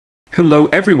Hello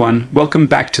everyone, welcome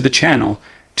back to the channel.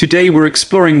 Today we're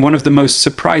exploring one of the most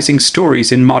surprising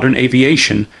stories in modern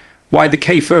aviation, why the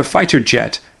Kfir fighter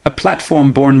jet, a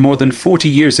platform born more than 40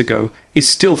 years ago, is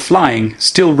still flying,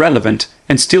 still relevant,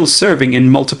 and still serving in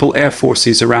multiple air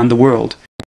forces around the world.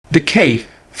 The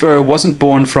Kfir wasn't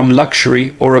born from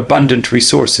luxury or abundant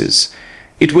resources.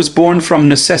 It was born from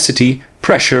necessity,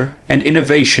 pressure, and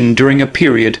innovation during a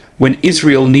period when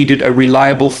Israel needed a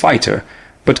reliable fighter,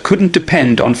 but couldn't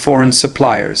depend on foreign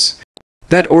suppliers.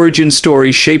 That origin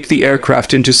story shaped the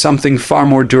aircraft into something far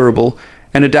more durable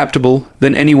and adaptable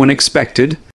than anyone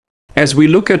expected. As we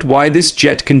look at why this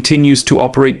jet continues to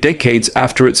operate decades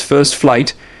after its first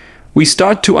flight, we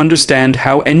start to understand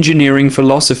how engineering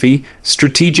philosophy,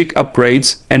 strategic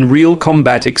upgrades, and real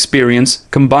combat experience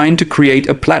combine to create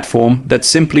a platform that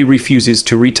simply refuses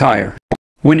to retire.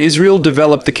 When Israel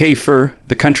developed the Kfir,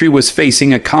 the country was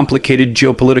facing a complicated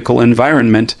geopolitical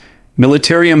environment.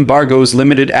 Military embargoes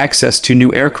limited access to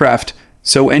new aircraft,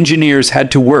 so engineers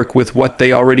had to work with what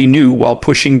they already knew while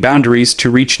pushing boundaries to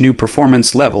reach new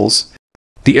performance levels.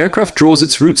 The aircraft draws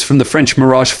its roots from the French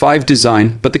Mirage 5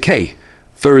 design, but the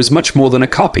Kfir is much more than a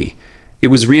copy. It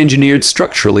was re-engineered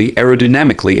structurally,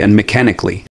 aerodynamically, and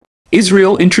mechanically.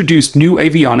 Israel introduced new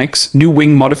avionics, new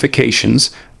wing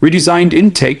modifications, redesigned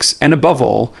intakes, and above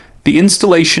all, the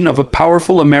installation of a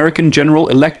powerful American General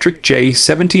Electric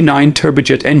J79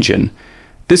 turbojet engine.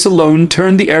 This alone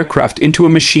turned the aircraft into a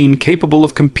machine capable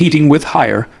of competing with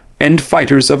higher-end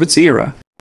fighters of its era.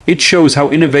 It shows how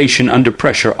innovation under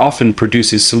pressure often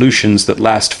produces solutions that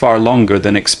last far longer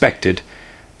than expected.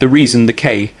 The reason the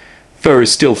Kfir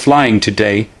is still flying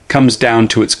today comes down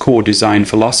to its core design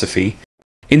philosophy.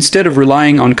 Instead of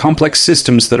relying on complex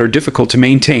systems that are difficult to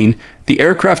maintain, the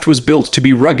aircraft was built to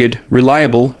be rugged,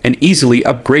 reliable, and easily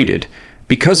upgraded.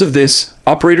 Because of this,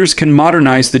 operators can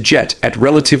modernize the jet at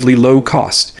relatively low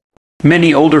cost.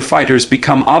 Many older fighters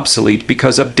become obsolete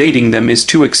because updating them is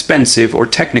too expensive or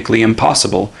technically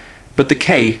impossible, but the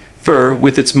Kfir,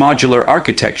 with its modular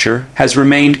architecture, has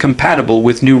remained compatible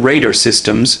with new radar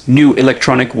systems, new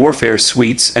electronic warfare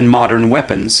suites, and modern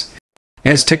weapons.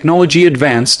 As technology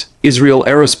advanced, Israel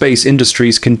Aerospace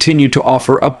Industries continued to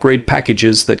offer upgrade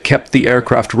packages that kept the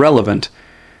aircraft relevant.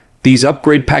 These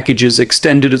upgrade packages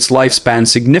extended its lifespan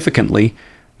significantly,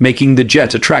 making the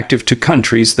jet attractive to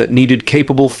countries that needed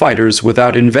capable fighters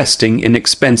without investing in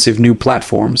expensive new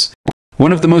platforms.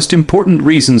 One of the most important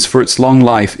reasons for its long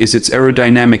life is its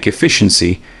aerodynamic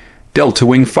efficiency.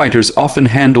 Delta-wing fighters often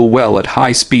handle well at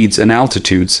high speeds and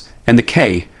altitudes, and the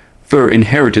Kfir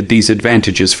inherited these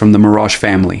advantages from the Mirage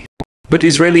family. But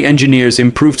Israeli engineers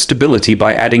improved stability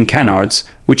by adding canards,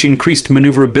 which increased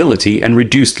maneuverability and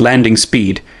reduced landing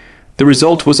speed. The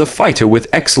result was a fighter with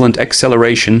excellent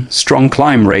acceleration, strong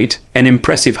climb rate, and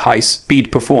impressive high-speed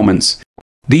performance.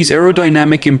 These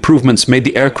aerodynamic improvements made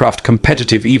the aircraft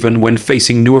competitive even when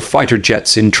facing newer fighter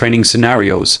jets in training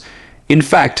scenarios. In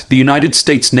fact, the United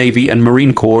States Navy and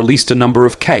Marine Corps leased a number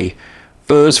of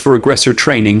Kfirs for aggressor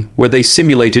training, where they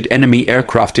simulated enemy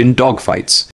aircraft in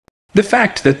dogfights. The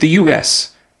fact that the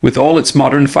US, with all its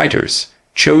modern fighters,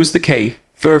 chose the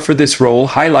Kfir for this role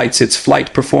highlights its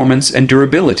flight performance and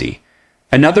durability.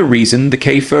 Another reason the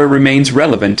Kfir remains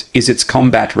relevant is its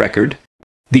combat record.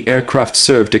 The aircraft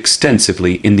served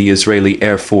extensively in the Israeli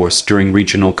Air Force during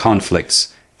regional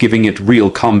conflicts, giving it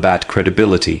real combat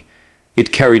credibility.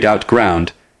 It carried out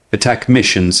ground, attack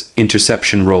missions,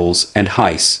 interception roles, and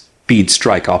high-speed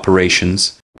strike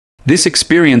operations. This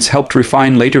experience helped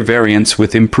refine later variants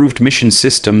with improved mission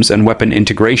systems and weapon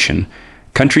integration.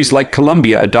 Countries like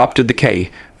Colombia adopted the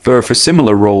Kfir for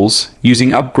similar roles,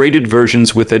 using upgraded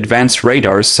versions with advanced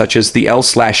radars such as the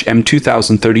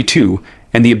L/M2032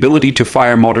 and the ability to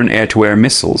fire modern air-to-air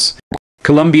missiles.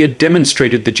 Colombia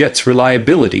demonstrated the jet's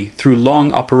reliability through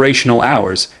long operational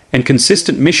hours and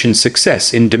consistent mission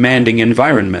success in demanding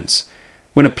environments.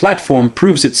 When a platform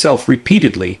proves itself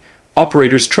repeatedly,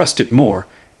 operators trust it more,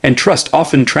 and trust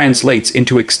often translates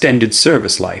into extended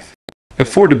service life.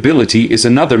 Affordability is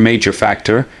another major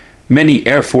factor. Many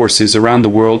air forces around the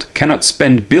world cannot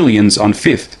spend billions on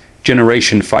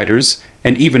fifth-generation fighters,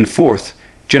 and even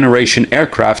fourth-generation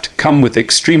aircraft come with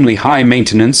extremely high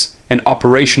maintenance and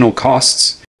operational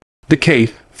costs. The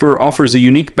Kfir offers a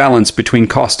unique balance between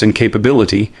cost and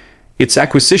capability. Its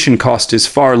acquisition cost is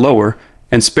far lower,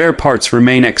 and spare parts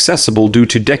remain accessible due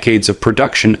to decades of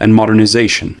production and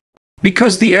modernization.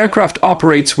 Because the aircraft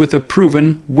operates with a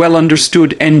proven,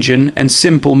 well-understood engine and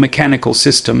simple mechanical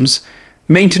systems,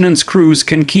 maintenance crews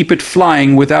can keep it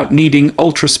flying without needing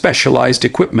ultra-specialized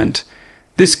equipment.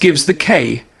 This gives the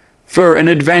Kfir an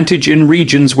advantage in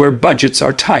regions where budgets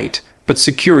are tight, but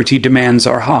security demands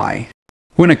are high.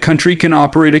 When a country can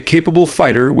operate a capable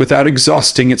fighter without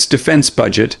exhausting its defense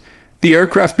budget, the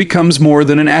aircraft becomes more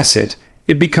than an asset,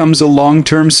 it becomes a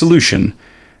long-term solution.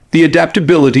 The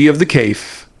adaptability of the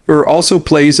Kfir also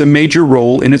plays a major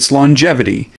role in its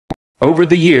longevity. Over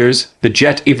the years, the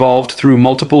jet evolved through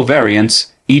multiple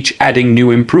variants, each adding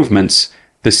new improvements.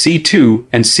 The C2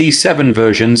 and C7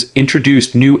 versions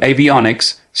introduced new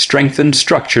avionics, strengthened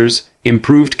structures,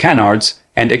 improved canards,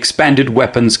 and expanded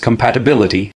weapons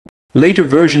compatibility. Later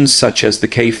versions such as the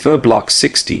Kfir Block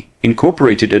 60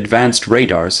 incorporated advanced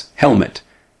radars, helmet,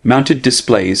 mounted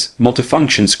displays,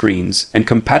 multifunction screens, and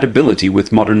compatibility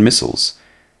with modern missiles.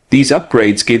 These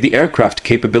upgrades gave the aircraft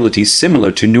capabilities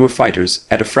similar to newer fighters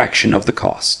at a fraction of the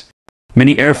cost.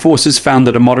 Many air forces found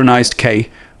that a modernized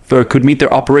Kfir could meet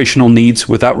their operational needs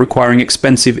without requiring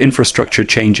expensive infrastructure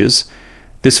changes.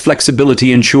 This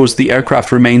flexibility ensures the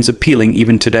aircraft remains appealing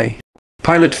even today.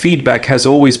 Pilot feedback has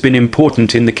always been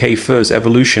important in the Kfir's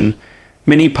evolution.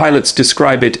 Many pilots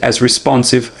describe it as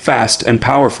responsive, fast, and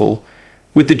powerful.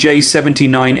 With the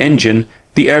J-79 engine,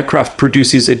 the aircraft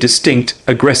produces a distinct,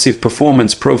 aggressive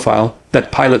performance profile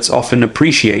that pilots often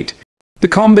appreciate. The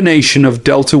combination of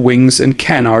delta wings and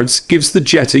canards gives the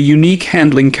jet a unique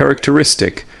handling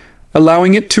characteristic,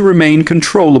 allowing it to remain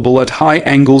controllable at high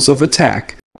angles of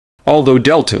attack. Although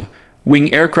delta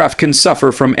wing aircraft can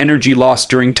suffer from energy loss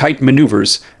during tight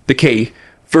maneuvers, the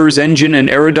Kfir's engine and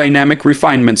aerodynamic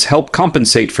refinements help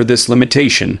compensate for this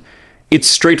limitation. Its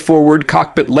straightforward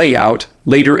cockpit layout,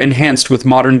 later enhanced with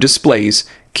modern displays,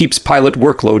 keeps pilot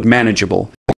workload manageable.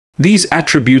 These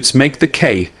attributes make the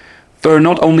Kfir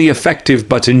not only effective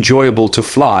but enjoyable to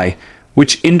fly,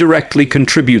 which indirectly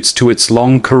contributes to its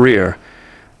long career.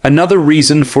 Another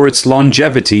reason for its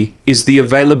longevity is the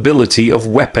availability of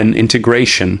weapon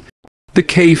integration. The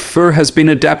Kfir has been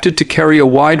adapted to carry a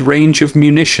wide range of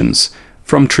munitions,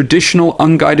 from traditional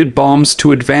unguided bombs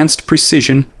to advanced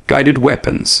precision-guided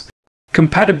weapons.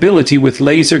 Compatibility with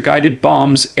laser-guided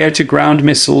bombs, air-to-ground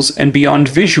missiles, and beyond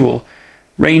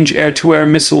visual-range air-to-air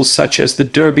missiles such as the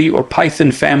Derby or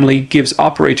Python family gives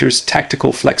operators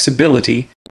tactical flexibility.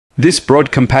 This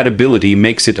broad compatibility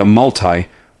makes it a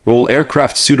multi-role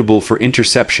aircraft suitable for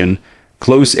interception,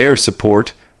 close air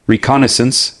support,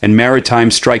 reconnaissance, and maritime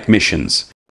strike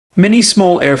missions. Many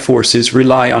small air forces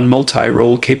rely on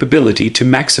multi-role capability to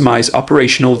maximize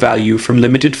operational value from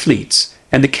limited fleets,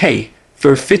 and the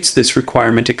Kfir fits this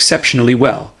requirement exceptionally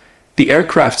well. The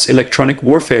aircraft's electronic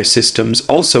warfare systems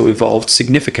also evolved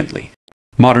significantly.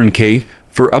 Modern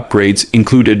Kfir upgrades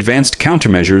include advanced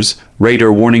countermeasures,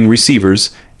 radar warning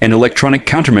receivers, and electronic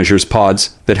countermeasures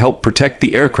pods that help protect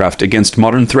the aircraft against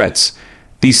modern threats.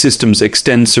 These systems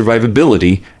extend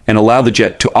survivability and allow the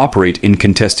jet to operate in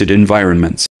contested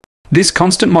environments. This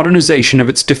constant modernization of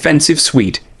its defensive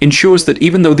suite ensures that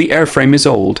even though the airframe is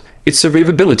old, its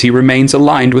survivability remains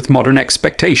aligned with modern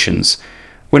expectations.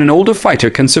 When an older fighter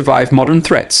can survive modern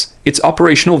threats, its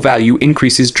operational value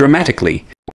increases dramatically.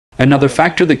 Another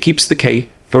factor that keeps the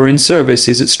Kfir in service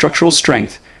is its structural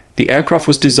strength. The aircraft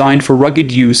was designed for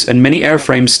rugged use, and many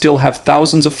airframes still have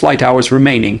thousands of flight hours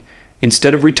remaining.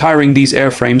 Instead of retiring these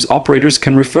airframes, operators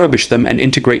can refurbish them and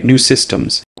integrate new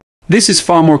systems. This is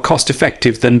far more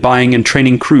cost-effective than buying and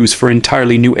training crews for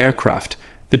entirely new aircraft.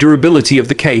 The durability of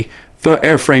the Kfir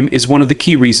airframe is one of the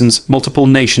key reasons multiple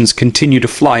nations continue to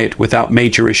fly it without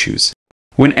major issues.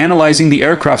 When analyzing the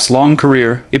aircraft's long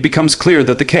career, it becomes clear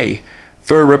that the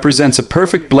Kfir represents a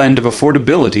perfect blend of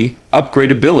affordability,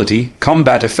 upgradability,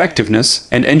 combat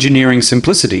effectiveness, and engineering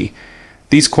simplicity.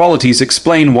 These qualities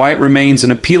explain why it remains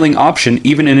an appealing option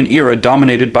even in an era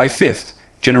dominated by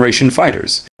fifth-generation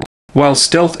fighters. While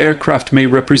stealth aircraft may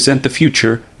represent the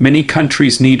future, many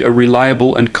countries need a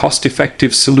reliable and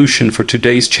cost-effective solution for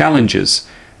today's challenges.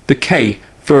 The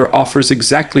Kfir offers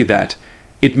exactly that.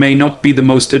 It may not be the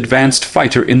most advanced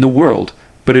fighter in the world,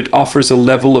 but it offers a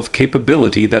level of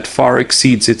capability that far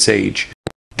exceeds its age.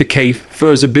 The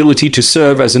Kfir's ability to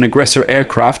serve as an aggressor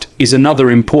aircraft is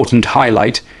another important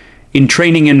highlight. In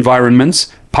training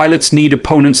environments, pilots need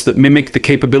opponents that mimic the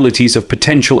capabilities of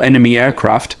potential enemy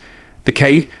aircraft. The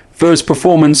Kfir's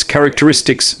performance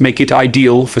characteristics make it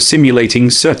ideal for simulating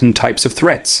certain types of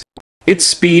threats. Its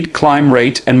speed, climb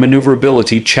rate, and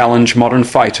maneuverability challenge modern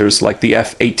fighters like the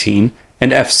F-18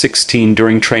 and F-16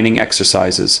 during training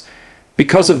exercises.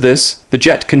 Because of this, the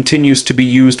jet continues to be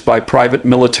used by private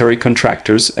military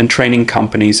contractors and training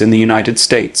companies in the United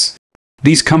States.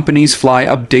 These companies fly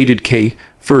updated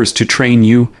Kfirs to train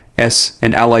U.S.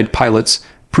 and Allied pilots,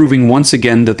 proving once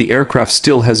again that the aircraft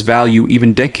still has value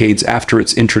even decades after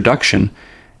its introduction.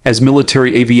 As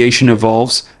military aviation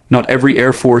evolves, not every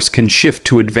air force can shift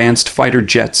to advanced fighter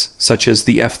jets such as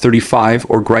the F-35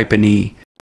 or Gripen E.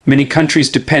 Many countries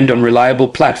depend on reliable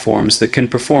platforms that can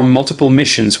perform multiple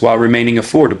missions while remaining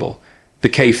affordable. The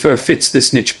Kfir fits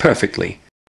this niche perfectly.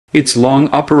 Its long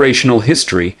operational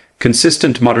history,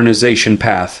 consistent modernization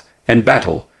path, and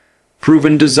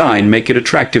battle-proven design make it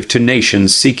attractive to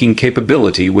nations seeking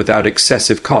capability without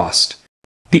excessive cost.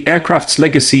 The aircraft's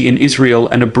legacy in Israel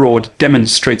and abroad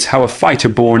demonstrates how a fighter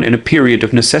born in a period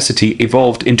of necessity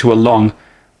evolved into a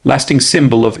long-lasting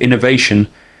symbol of innovation.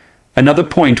 Another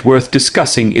point worth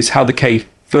discussing is how the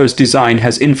Kfir's design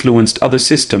has influenced other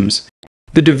systems.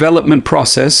 The development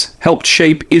process helped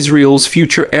shape Israel's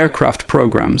future aircraft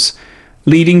programs,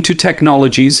 leading to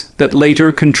technologies that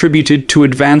later contributed to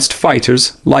advanced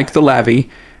fighters like the Lavi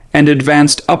and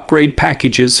advanced upgrade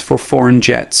packages for foreign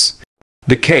jets.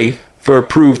 The Kfir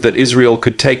proved that Israel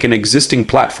could take an existing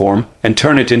platform and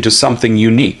turn it into something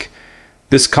unique.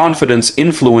 This confidence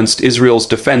influenced Israel's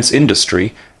defense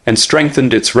industry and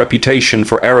strengthened its reputation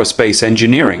for aerospace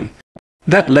engineering.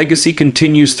 That legacy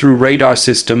continues through radar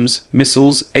systems,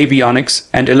 missiles, avionics,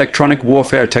 and electronic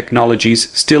warfare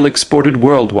technologies still exported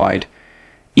worldwide.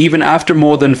 Even after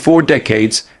more than 4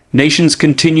 decades, nations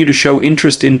continue to show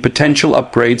interest in potential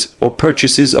upgrades or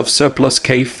purchases of surplus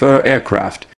Kfir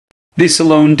aircraft. This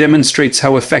alone demonstrates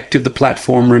how effective the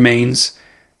platform remains.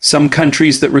 Some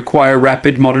countries that require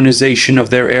rapid modernization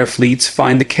of their air fleets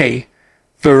find the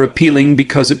Kfir appealing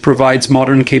because it provides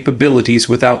modern capabilities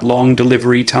without long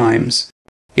delivery times.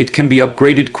 It can be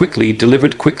upgraded quickly,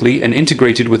 delivered quickly, and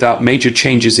integrated without major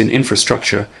changes in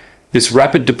infrastructure. This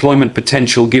rapid deployment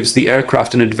potential gives the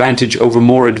aircraft an advantage over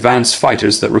more advanced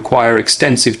fighters that require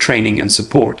extensive training and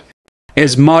support.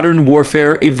 As modern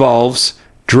warfare evolves,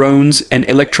 drones and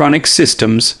electronic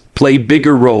systems play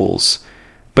bigger roles,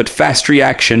 but fast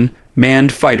reaction,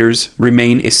 manned fighters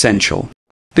remain essential.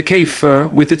 The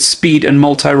Kfir, with its speed and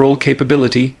multi-role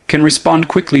capability, can respond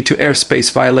quickly to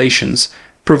airspace violations,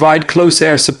 provide close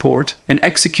air support, and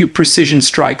execute precision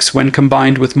strikes when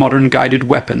combined with modern guided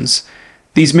weapons.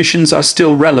 These missions are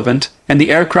still relevant, and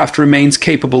the aircraft remains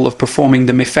capable of performing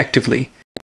them effectively.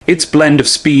 Its blend of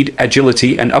speed,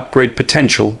 agility, and upgrade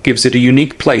potential gives it a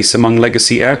unique place among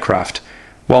legacy aircraft.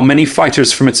 While many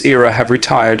fighters from its era have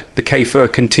retired, the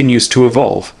Kfir continues to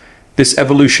evolve. This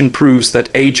evolution proves that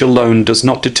age alone does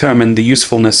not determine the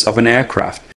usefulness of an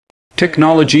aircraft.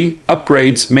 Technology,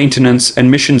 upgrades, maintenance, and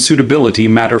mission suitability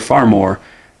matter far more.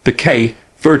 The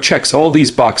Kfir checks all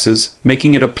these boxes,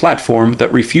 making it a platform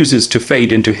that refuses to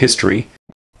fade into history.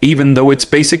 Even though its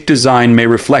basic design may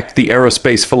reflect the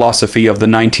aerospace philosophy of the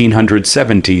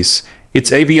 1970s, its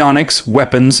avionics,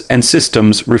 weapons, and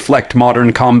systems reflect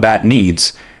modern combat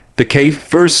needs. The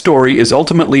Kfir's story is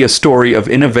ultimately a story of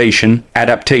innovation,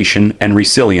 adaptation, and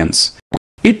resilience.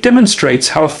 It demonstrates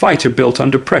how a fighter built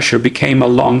under pressure became a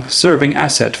long-serving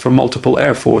asset for multiple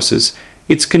air forces.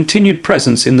 Its continued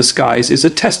presence in the skies is a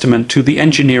testament to the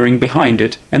engineering behind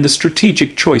it and the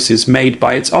strategic choices made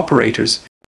by its operators.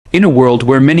 In a world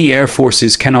where many air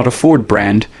forces cannot afford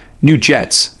brand new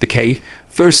jets, the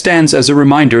Kfir stands as a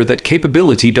reminder that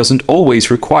capability doesn't always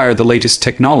require the latest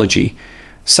technology.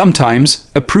 Sometimes,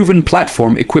 a proven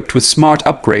platform equipped with smart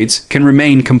upgrades can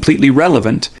remain completely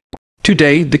relevant.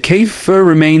 Today, the Kfir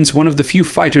remains one of the few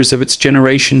fighters of its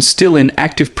generation still in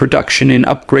active production in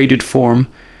upgraded form.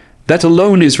 That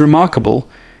alone is remarkable.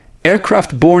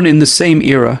 Aircraft born in the same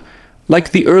era,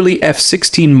 like the early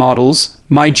F-16 models,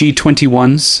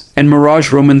 MiG-21s, and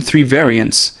Mirage Roman 3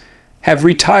 variants, have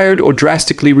retired or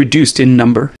drastically reduced in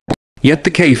number. Yet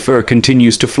the Kfir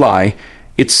continues to fly.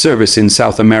 Its service in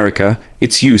South America,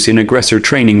 its use in aggressor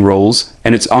training roles,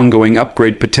 and its ongoing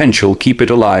upgrade potential keep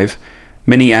it alive.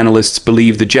 Many analysts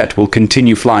believe the jet will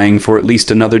continue flying for at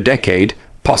least another decade,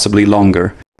 possibly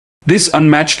longer. This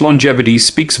unmatched longevity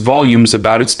speaks volumes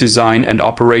about its design and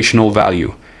operational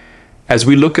value. As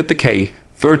we look at the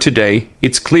Kfir today,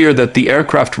 it's clear that the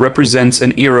aircraft represents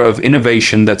an era of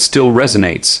innovation that still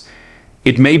resonates.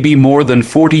 It may be more than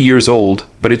 40 years old,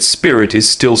 but its spirit is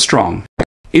still strong.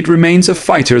 It remains a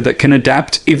fighter that can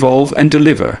adapt, evolve, and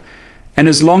deliver. And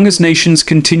as long as nations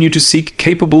continue to seek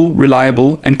capable,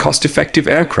 reliable, and cost-effective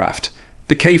aircraft,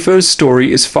 the Kfir's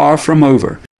story is far from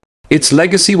over. Its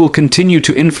legacy will continue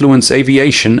to influence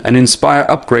aviation and inspire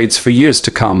upgrades for years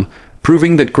to come,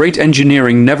 proving that great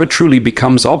engineering never truly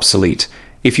becomes obsolete.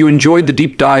 If you enjoyed the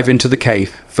deep dive into the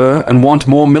Kfir and want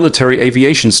more military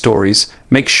aviation stories,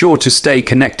 make sure to stay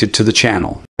connected to the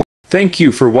channel. Thank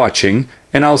you for watching,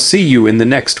 and I'll see you in the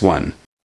next one.